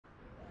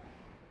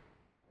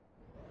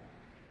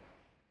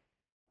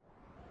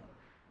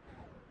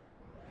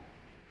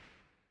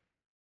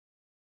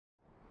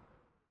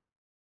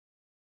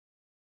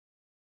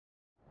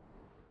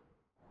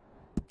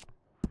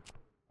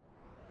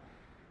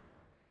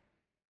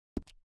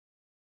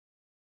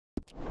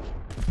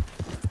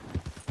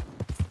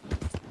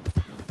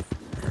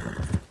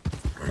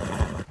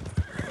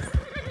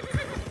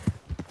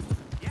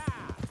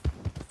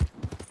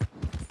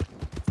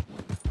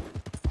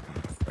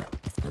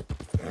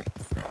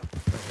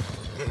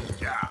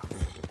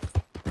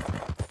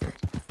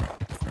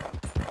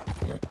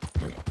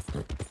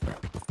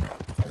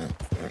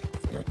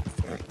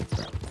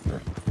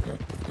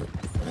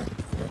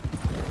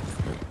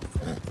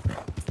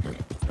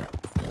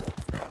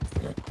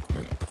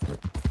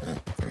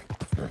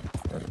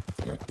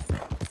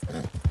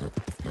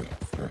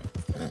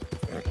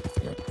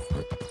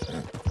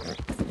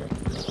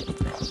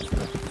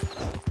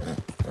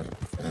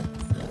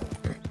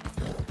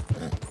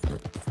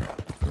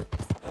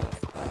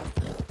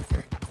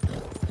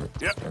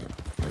Yep.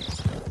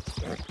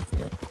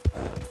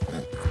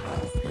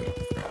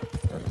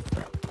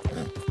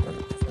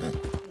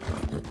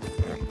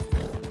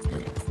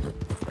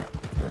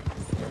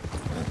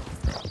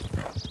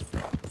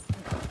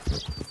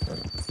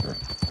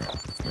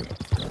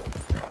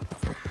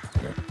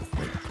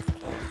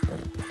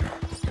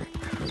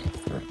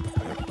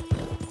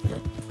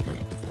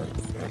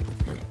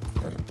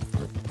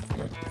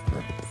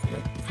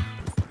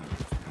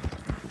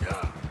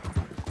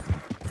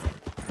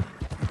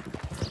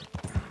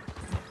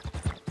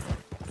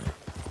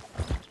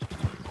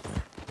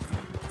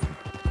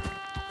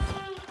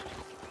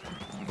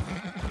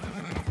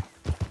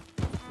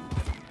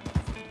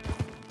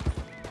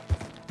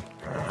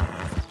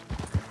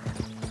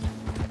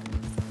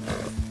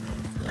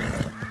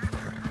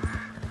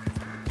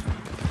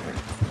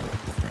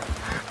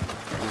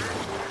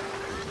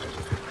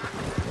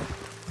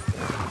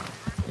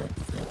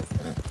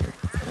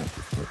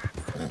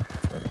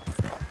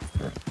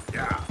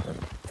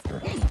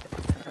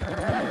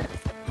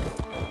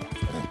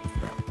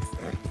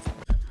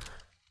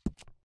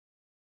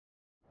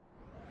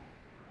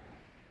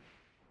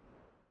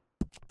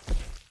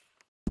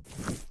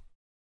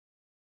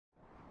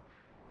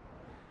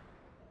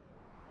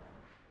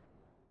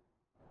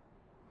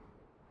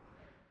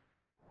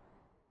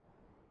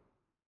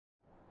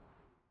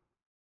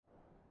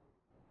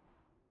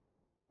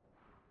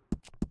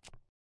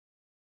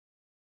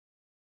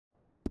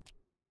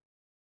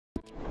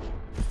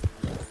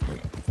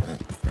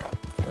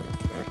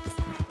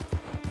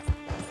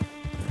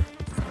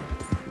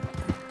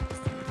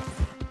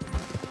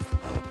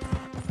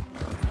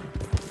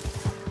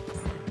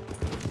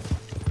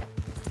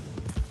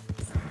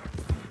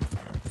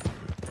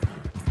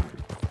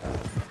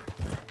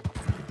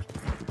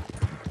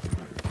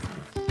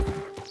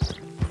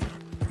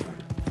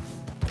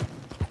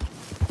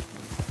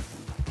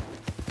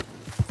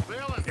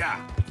 Yeah.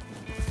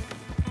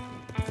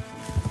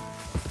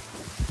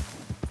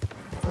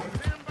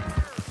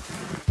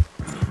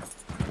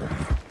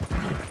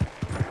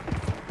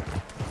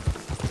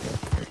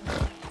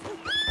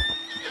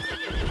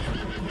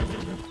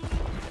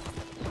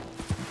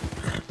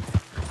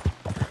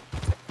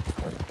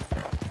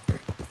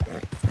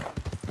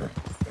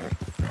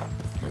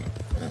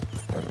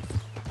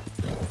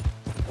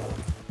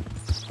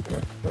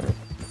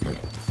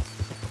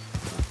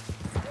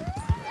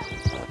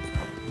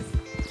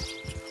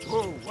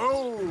 Whoa,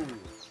 whoa!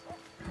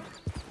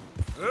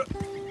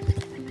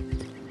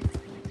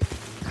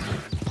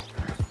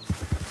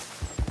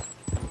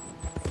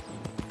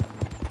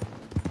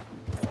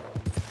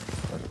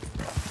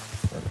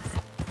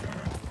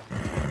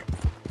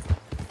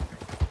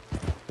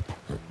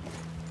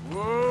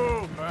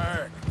 Whoa,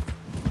 Mac!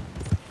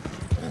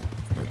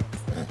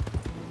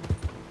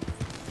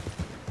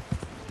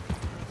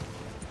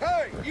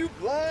 Hey, you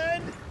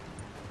blind?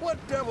 What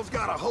devil's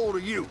got a hold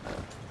of you?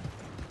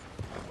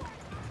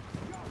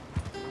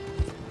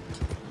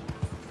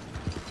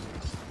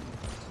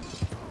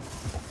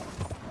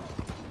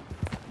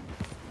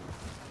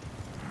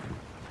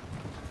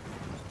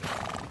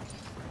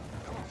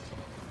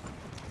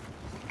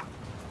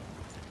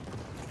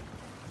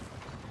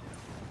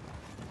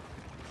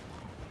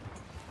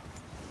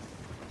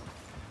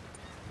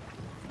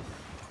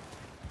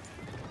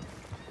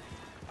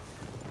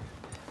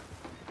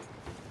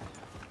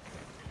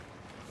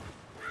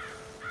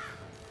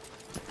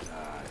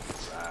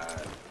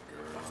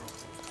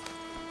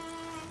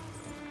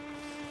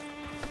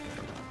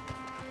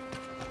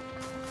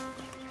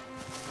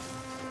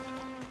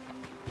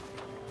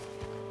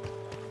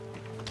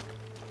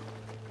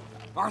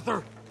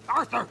 Arthur!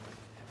 Arthur!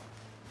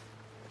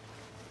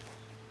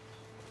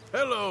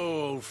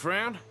 Hello, old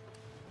friend.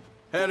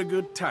 Had a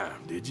good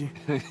time, did you?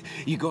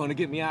 You going to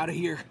get me out of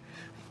here?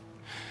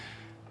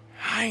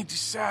 I ain't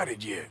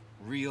decided yet.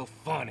 Real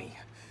funny.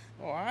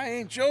 Oh, I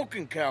ain't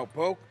joking,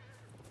 cowpoke.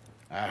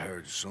 I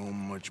heard so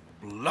much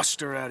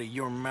bluster out of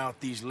your mouth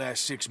these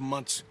last 6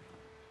 months,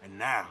 and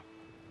now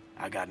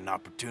I got an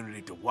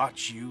opportunity to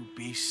watch you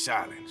be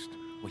silenced.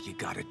 Well, you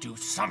gotta do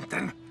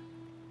something.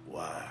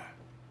 Why?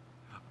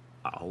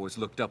 I always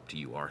looked up to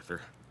you,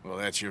 Arthur. Well,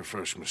 that's your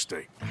first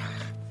mistake.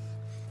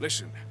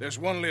 Listen, there's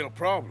one little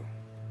problem.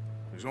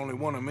 There's only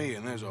one of me,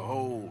 and there's a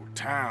whole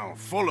town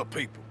full of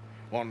people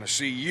wanting to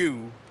see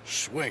you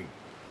swing.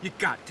 You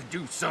got to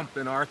do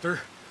something, Arthur.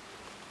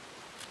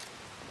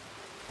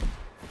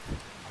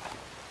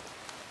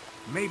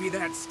 Maybe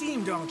that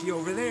steam donkey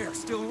over there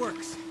still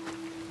works.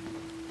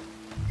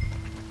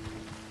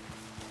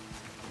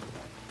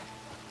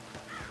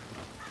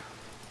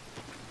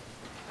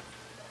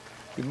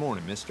 Good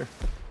morning, mister.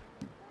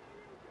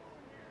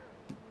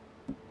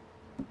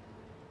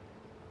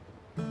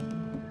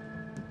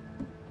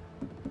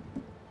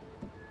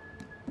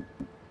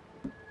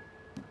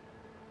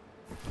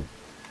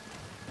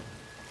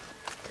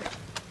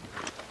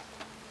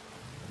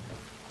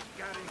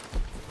 Got any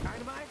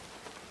dynamite?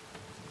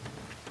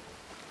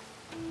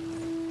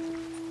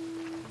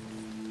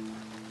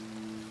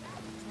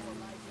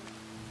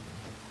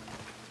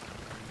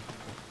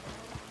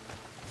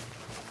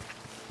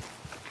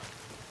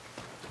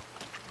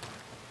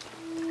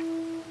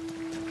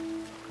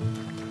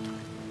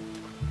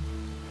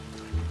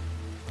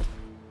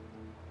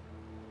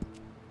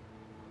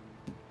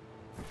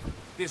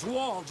 This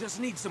wall just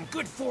needs some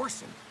good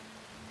forcing.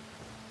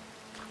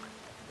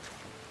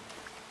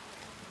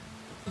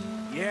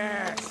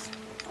 Yes.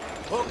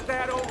 Hook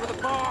that over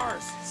the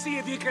bars. See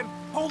if you can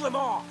pull them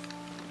off.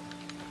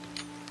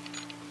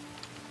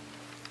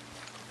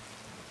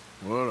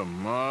 What a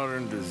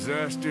modern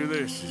disaster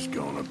this is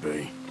gonna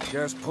be.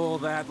 Just pull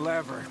that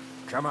lever.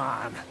 Come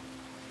on.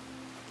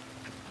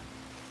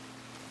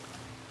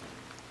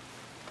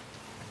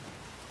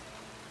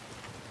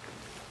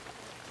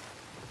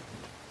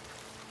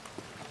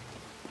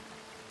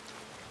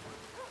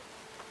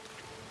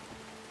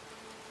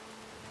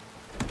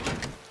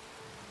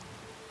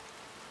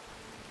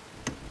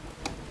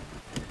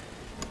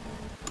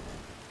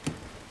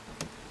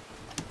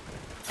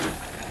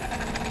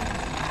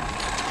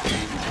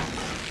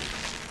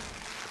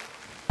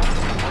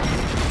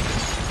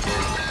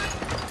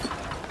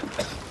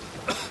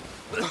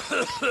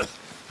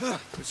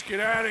 Let's get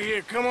out of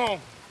here, come on.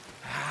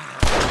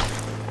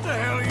 What the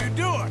hell are you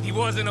doing? He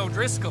wasn't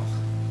O'Driscoll.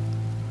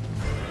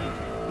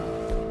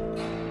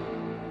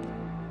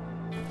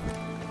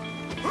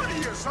 Who do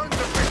you sons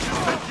of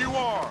bitches think you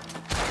are?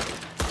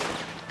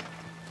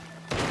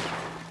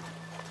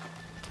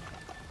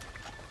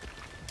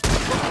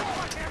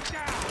 Put him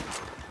down!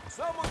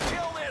 Someone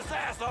kill this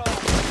asshole!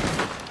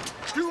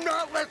 Do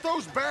not let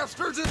those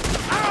bastards in.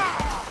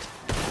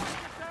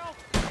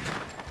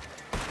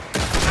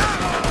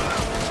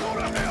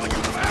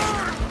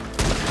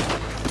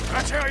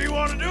 That's how you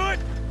want to do it?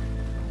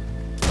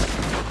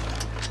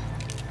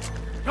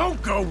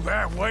 Don't go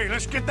that way.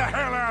 Let's get the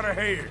hell out of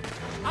here.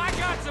 I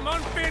got some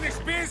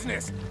unfinished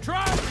business.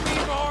 Trust me,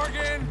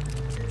 Morgan.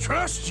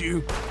 Trust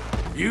you?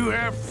 You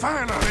have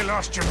finally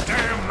lost your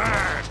damn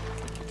mind.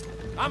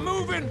 I'm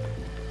moving.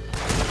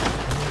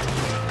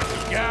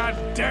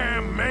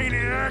 Goddamn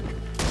maniac.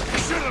 I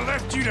should have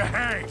left you to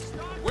hang.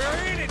 We're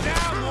in it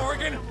now,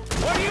 Morgan.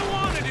 What do you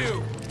want to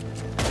do?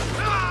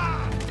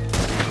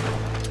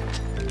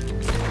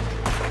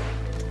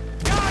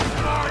 Got it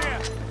for you.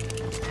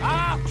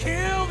 I'll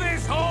kill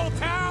this whole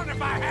town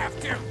if I have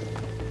to.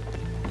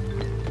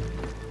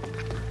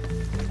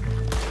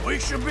 We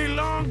should be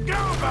long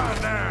gone by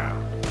now.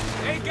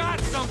 They got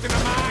something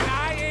of mine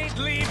I ain't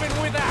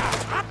leaving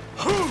without.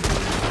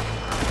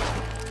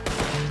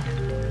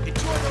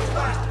 Enjoy those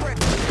last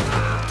breaths.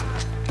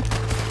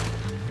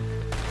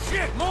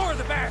 Shit, more of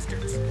the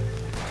bastards.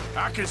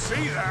 I can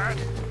see that.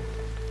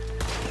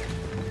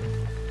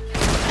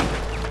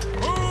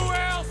 Who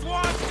else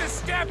wants to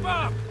step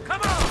up?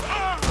 Come on!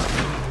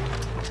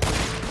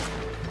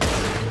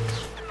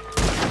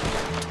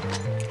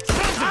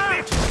 Sons of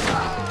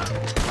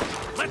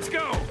bitches! Let's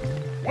go.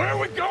 Where are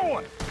we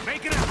going?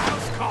 Making a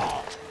house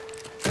call.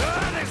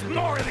 There's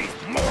more of these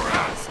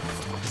morons.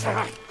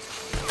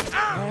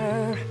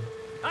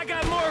 I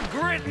got more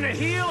grit in the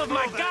heel of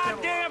my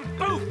goddamn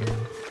boot.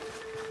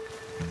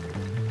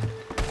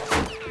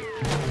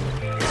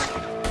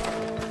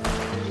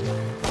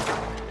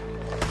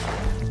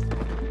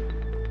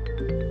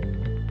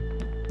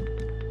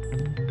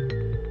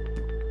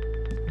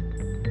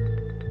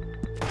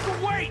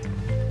 Wait!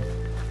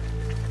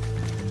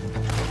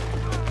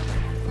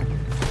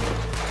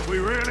 We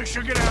really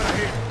should get out of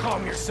here.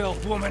 Calm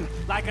yourself, woman.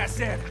 Like I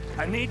said,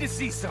 I need to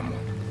see someone.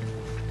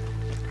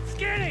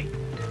 Skinny!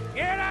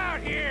 Get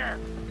out here!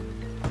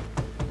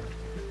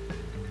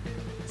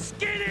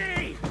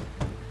 Skinny!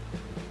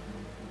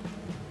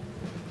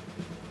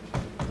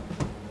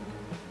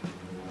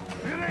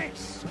 It ain't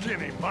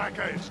Skinny,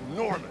 Micah. It's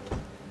Norman.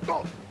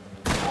 Go.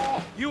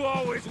 You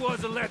always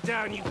was a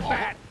letdown, you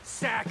fat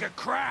sack of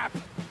crap!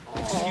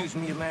 Excuse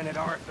me, Leonard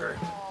Arthur.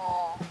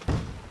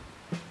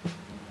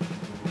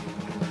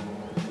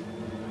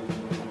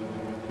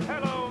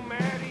 Hello,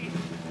 Maddie.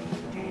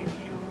 Did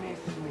you miss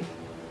me?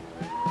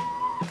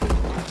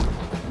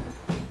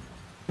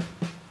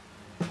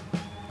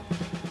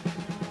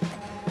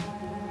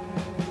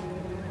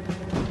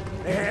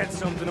 They had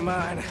something of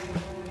mine.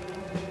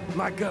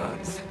 My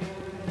guns.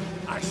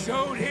 I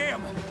showed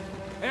him,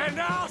 and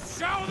I'll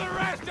show the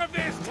rest of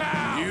this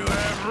town! You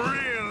have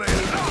really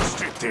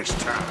lost it this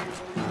time.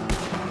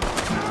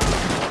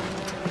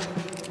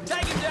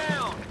 Take him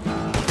down!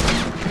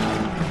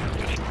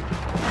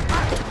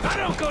 I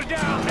don't go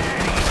down,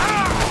 man!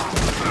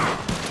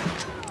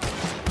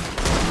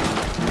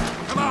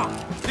 Come on,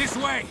 this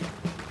way!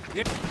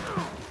 We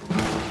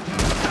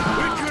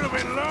could have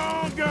been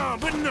long gone,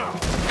 but no.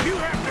 You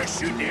have to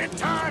shoot the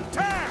entire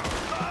town.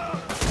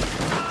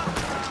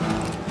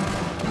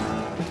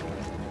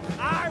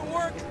 I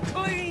work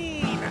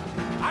clean!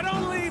 I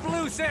don't leave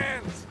loose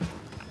ends!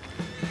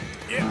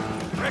 Yeah,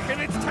 Reckon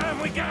it's time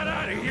we got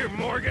out of here,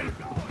 Morgan.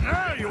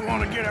 now you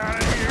want to get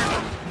out of here.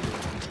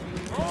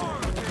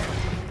 Morgan!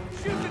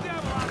 Shoot the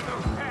devil out of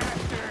those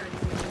bastards!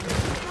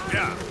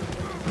 Yeah.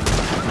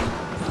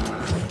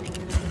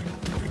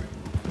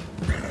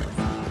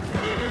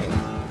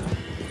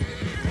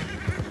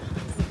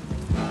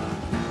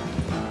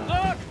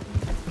 Look!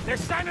 They're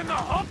sending the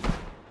Hook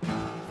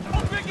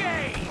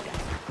Brigade!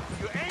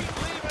 You ain't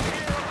leaving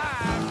here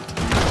alive!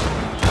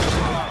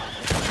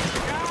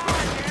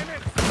 God damn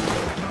it!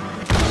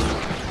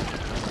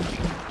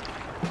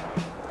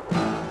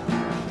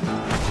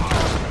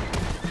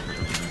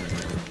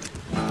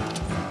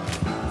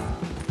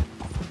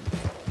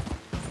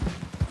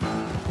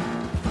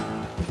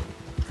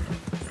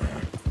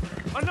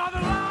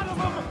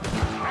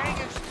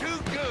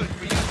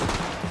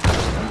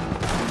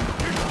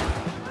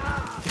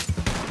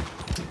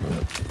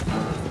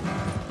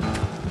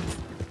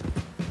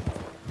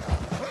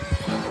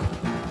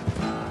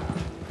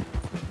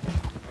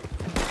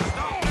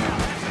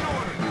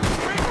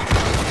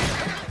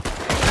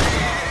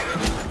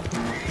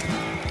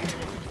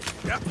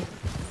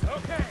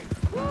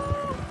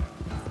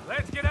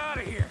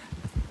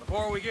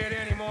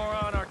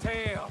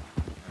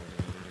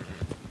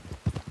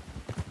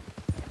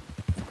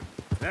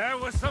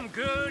 was some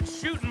good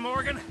shooting,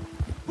 Morgan.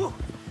 Whew,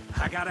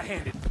 I gotta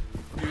hand it.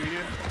 Do you?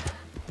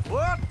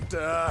 What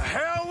the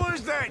hell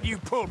was that you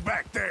pulled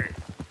back there?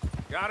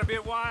 Got a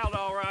bit wild,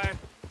 all right.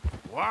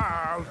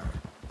 Wild?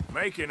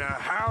 Making a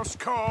house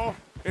call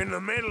in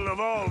the middle of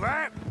all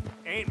that?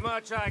 Ain't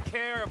much I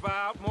care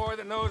about more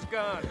than those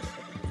guns.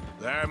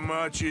 That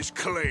much is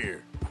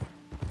clear.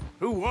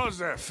 Who was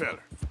that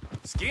feller?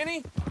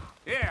 Skinny?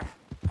 Yeah,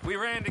 we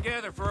ran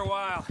together for a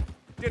while.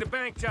 Did a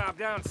bank job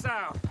down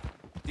south.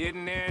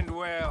 Didn't end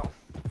well.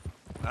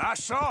 I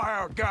saw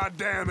how it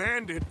goddamn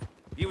ended.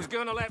 He was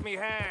gonna let me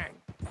hang.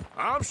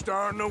 I'm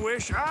starting to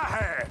wish I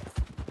had.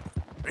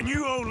 And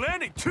you owe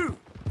Lenny, too.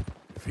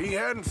 If he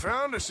hadn't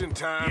found us in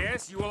time...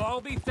 Yes, you will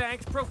all be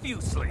thanked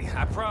profusely,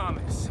 I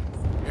promise.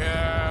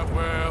 Yeah,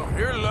 well,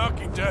 you're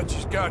lucky Dutch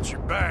has got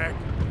your back.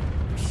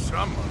 For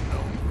some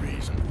unknown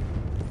reason.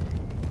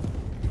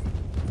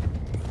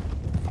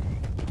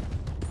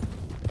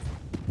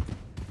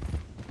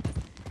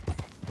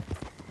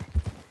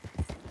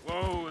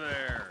 Whoa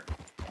there.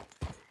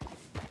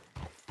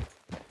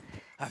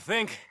 I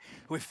think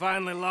we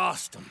finally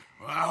lost him.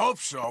 Well, I hope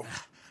so.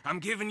 I'm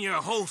giving you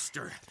a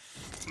holster.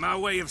 My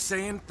way of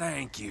saying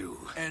thank you.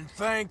 And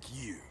thank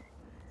you.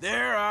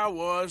 There I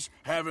was,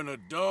 having a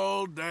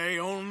dull day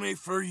only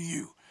for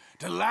you.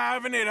 To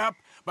liven it up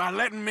by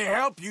letting me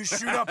help you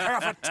shoot up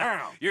half a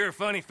town. You're a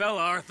funny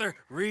fella, Arthur.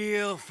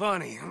 Real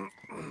funny.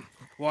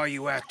 Why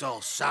you act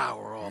all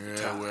sour all the Yeah,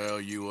 time?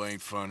 well, you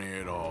ain't funny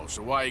at all.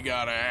 So why you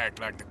gotta act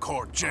like the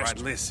court All jester?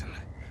 right, listen.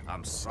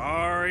 I'm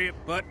sorry,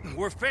 but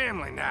we're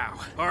family now.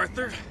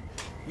 Arthur,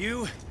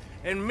 you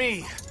and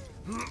me.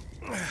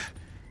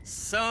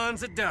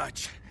 Sons of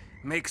Dutch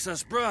makes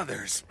us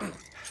brothers.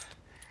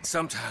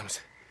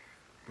 Sometimes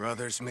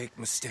brothers make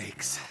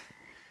mistakes.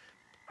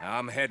 Now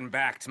I'm heading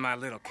back to my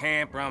little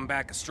camp around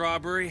back of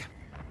Strawberry.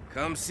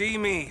 Come see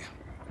me.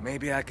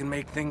 Maybe I can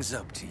make things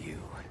up to you.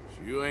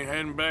 So you ain't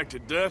heading back to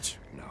Dutch?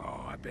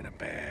 No, I've been a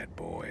bad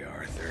boy,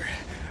 Arthur.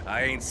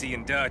 I ain't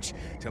seeing Dutch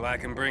till I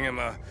can bring him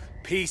a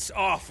peace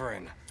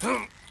offering.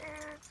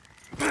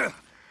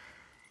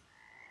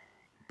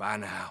 Bye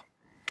now.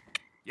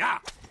 Yeah.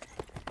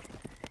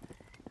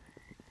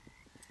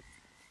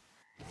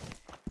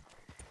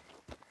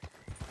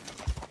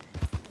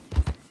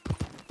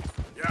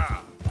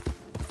 Yeah.